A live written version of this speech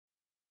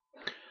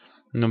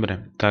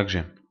Dobre,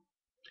 takže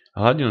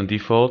hladinu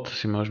default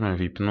si môžeme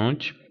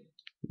vypnúť.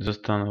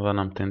 Zostáva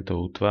nám tento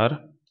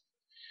útvar.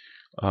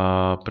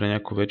 A pre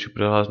nejakú väčšiu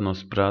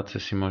prehľadnosť práce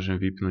si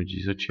môžem vypnúť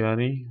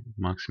izočiary v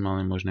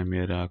maximálnej možnej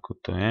miere, ako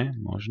to je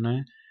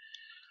možné.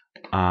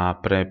 A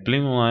pre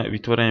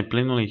vytvorenie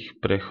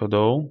plynulých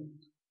prechodov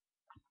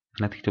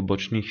na týchto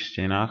bočných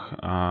stenách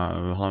a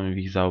hlavne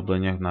v ich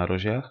zaobleniach v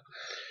nárožiach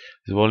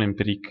zvolím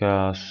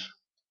príkaz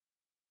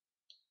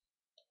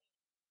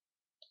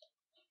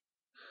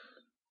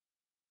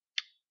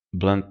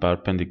blend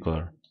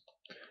perpendicular.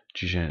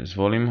 Čiže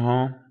zvolím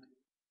ho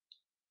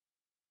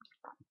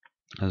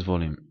a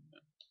zvolím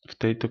v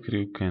tejto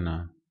krivke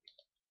na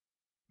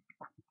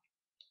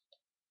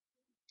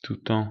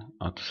tuto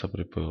a to sa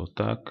prepojilo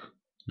tak.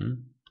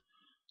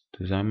 To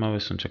je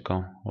zaujímavé, som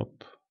čakal.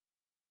 Hop.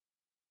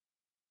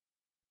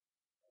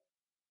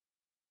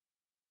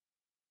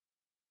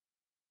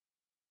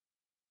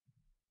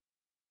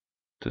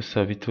 To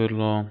sa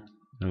vytvorilo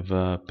v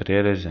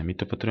priereze. My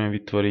to potrebujeme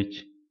vytvoriť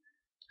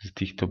z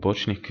týchto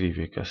bočných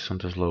kriviek. Asi som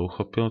to zle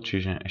uchopil,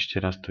 čiže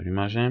ešte raz to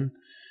vymažem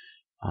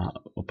a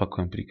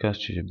opakujem príkaz,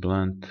 čiže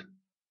blend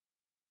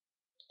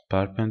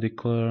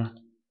perpendicular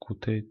ku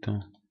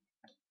tejto.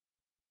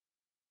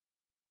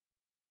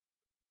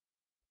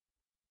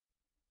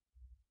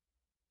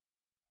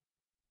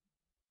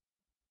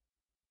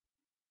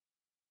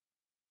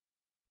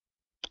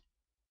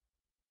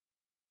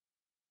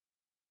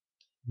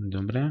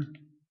 Dobre.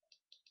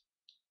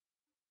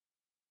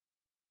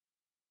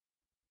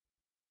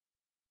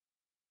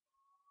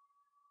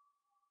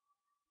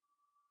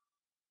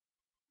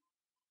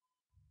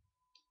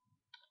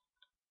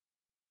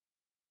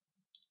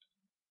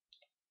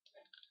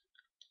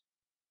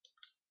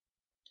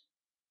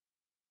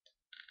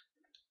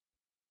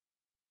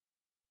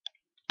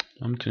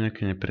 Mám tu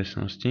nejaké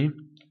nepresnosti.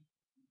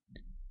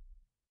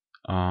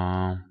 A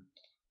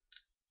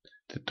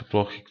tieto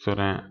plochy,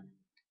 ktoré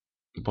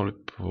boli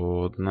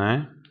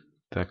pôvodné,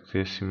 tak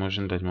tie si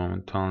môžem dať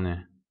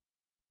momentálne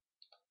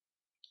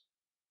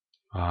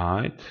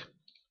hide.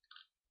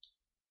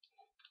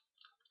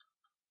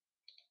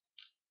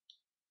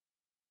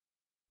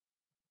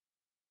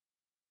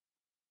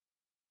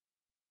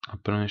 A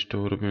prvne, než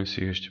to urobím,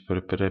 si ich ešte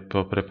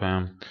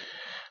poprepájam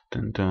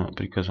tento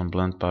príkazom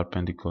blend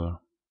perpendicular.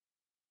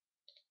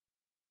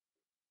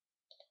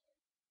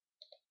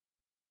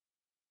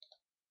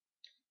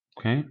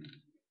 OK.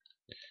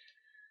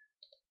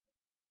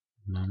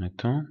 Máme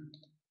to.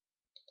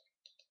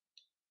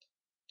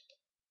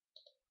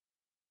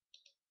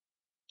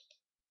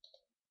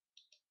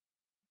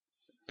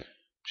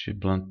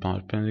 Čiže blend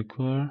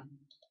perpendicular.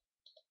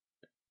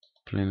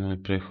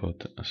 Plynulý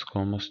prechod s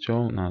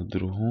kolmosťou na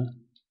druhú.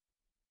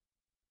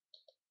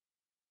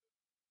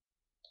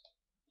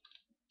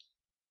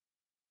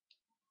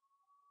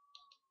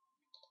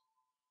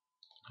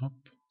 Hop.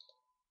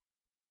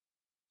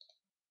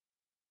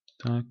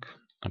 Tak.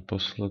 A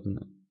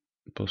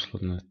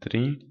posledné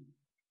 3.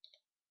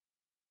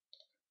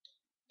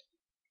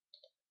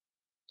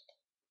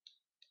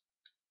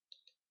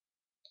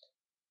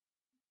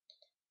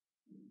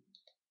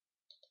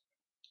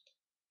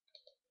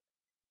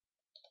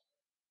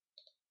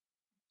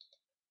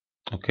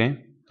 OK.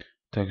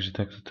 Takže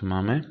takto to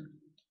máme.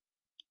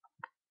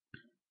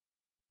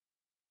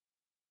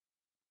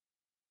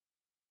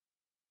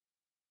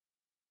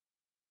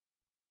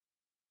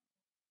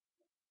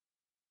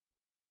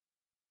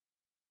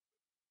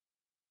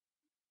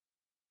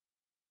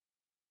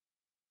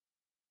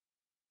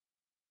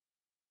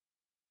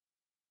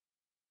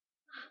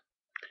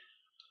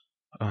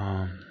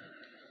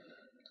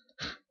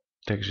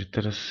 Takže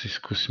teraz si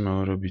skúsime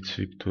urobiť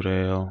sweep to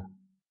rail.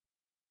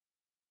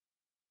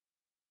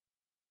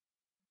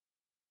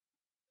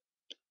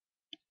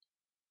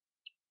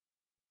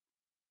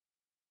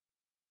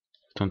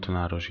 V tomto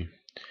nároží.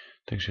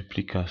 Takže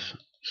príkaz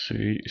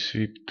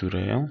sweep to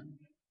rail.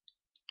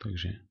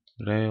 Takže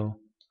rail,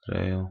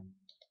 rail,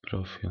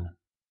 profil,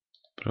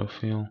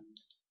 profil.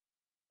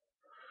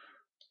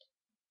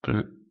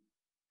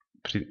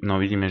 No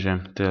vidíme, že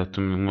teda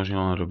tu mi umožní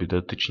len robiť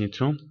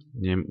dotyčnicu.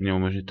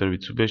 Neumožní to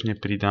robiť súbežne.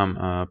 Pridám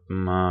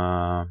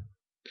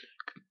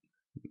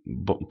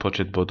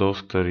počet bodov,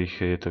 z ktorých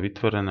je to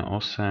vytvorené,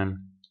 8.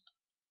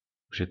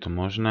 Už je to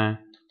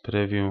možné.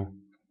 Preview.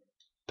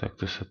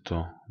 Takto sa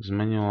to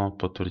zmenilo.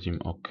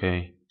 Potvrdím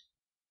OK.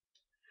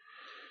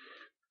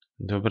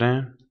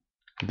 Dobre.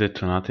 Kde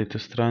to na tejto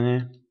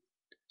strane?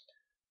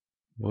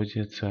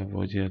 Vodiaca,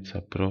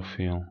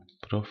 profil,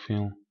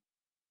 profil.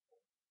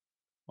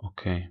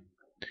 OK.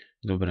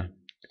 Dobre.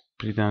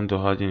 Pridám do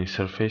hladiny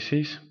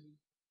surfaces.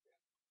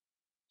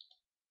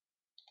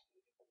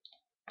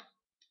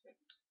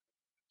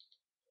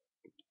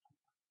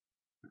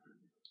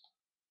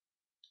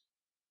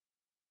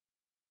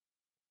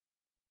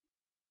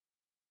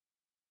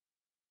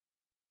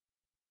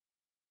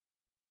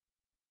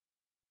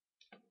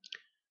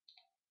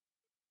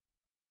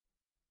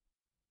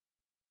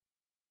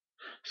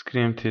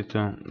 Skriem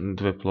tieto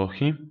dve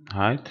plochy,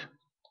 hide,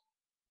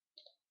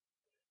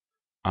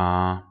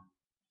 a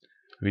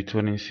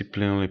vytvorím si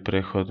plynulý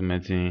prechod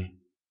medzi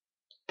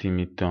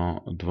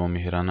týmito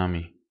dvomi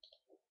hranami.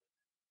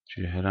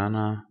 Čiže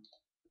hrana,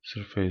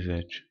 surface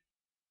edge,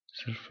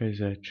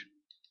 surface edge,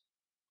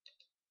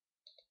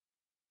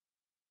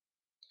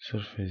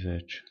 surface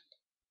edge,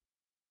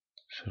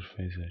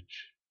 surface edge.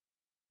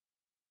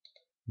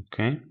 OK.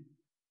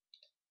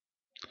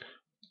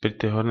 Pri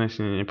tej hornej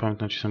si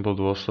nepamätám, či som bol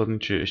dôsledný,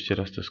 čiže ešte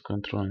raz to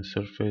skontrolujem.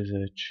 Surface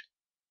edge,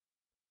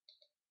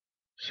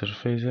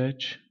 surface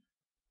edge.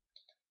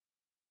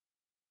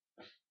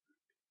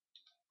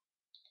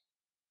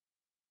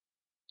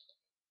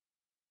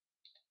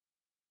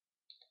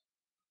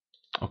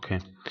 OK.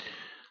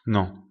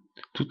 No,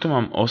 tuto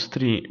mám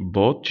ostrý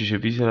bod, čiže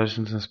vyzerá,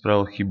 že som tam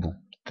spravil chybu.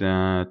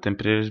 Ten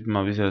prierez by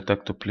mal vyzerať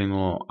takto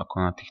plynulo ako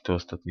na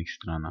týchto ostatných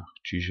stranách.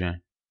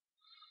 Čiže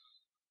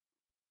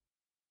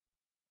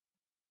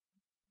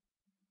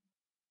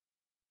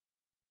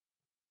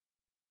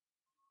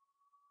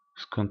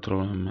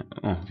skontrolujeme,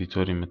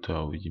 vytvoríme to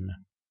a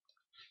uvidíme.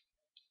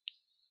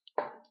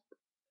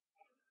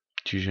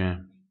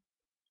 Čiže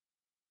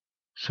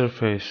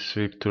surface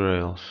sweep to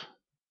rails,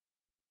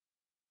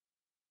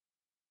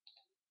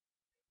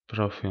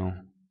 profil,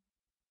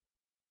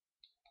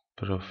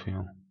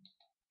 profil,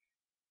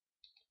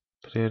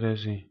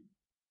 prierezy.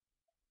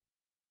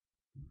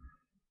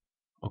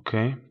 OK,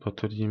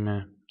 potvrdíme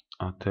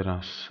a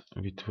teraz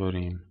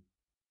vytvorím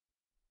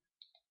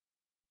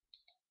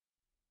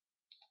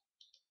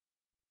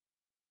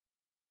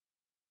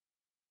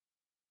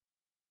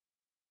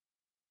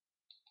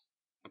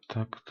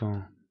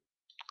takto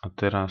a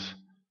teraz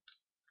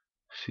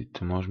si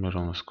to môžeme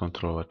rovno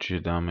skontrolovať,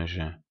 čiže dáme,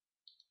 že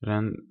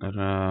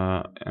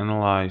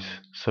analyze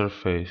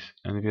surface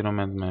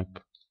environment map,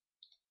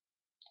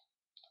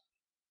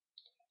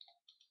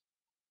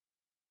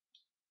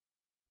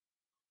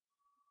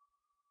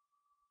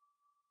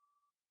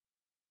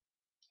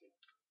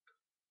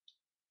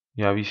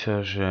 javí sa,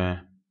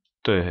 že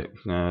to je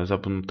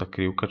zabudnutá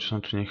krivka, čo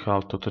som tu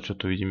nechal. Toto, čo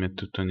tu vidíme,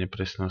 túto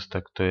nepresnosť,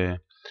 tak to je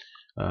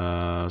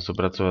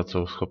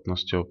zobrazovacou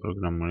schopnosťou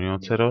programu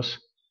Rhinoceros,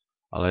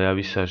 ale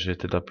javí sa, že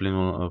teda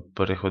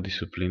prechody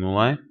sú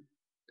plynulé,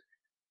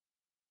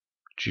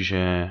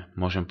 čiže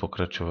môžem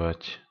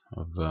pokračovať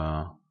v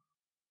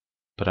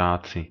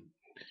práci.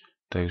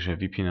 Takže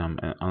vypínam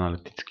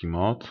analytický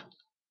mód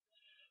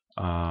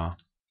a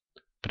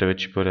pre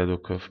väčší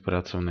poriadok v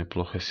pracovnej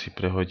ploche si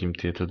prehodím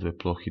tieto dve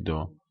plochy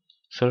do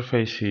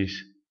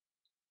Surfaces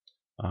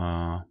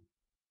a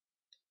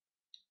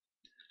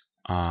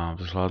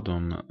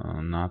vzhľadom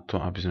na to,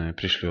 aby sme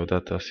neprišli o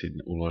data, si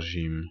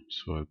uložím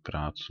svoju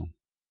prácu.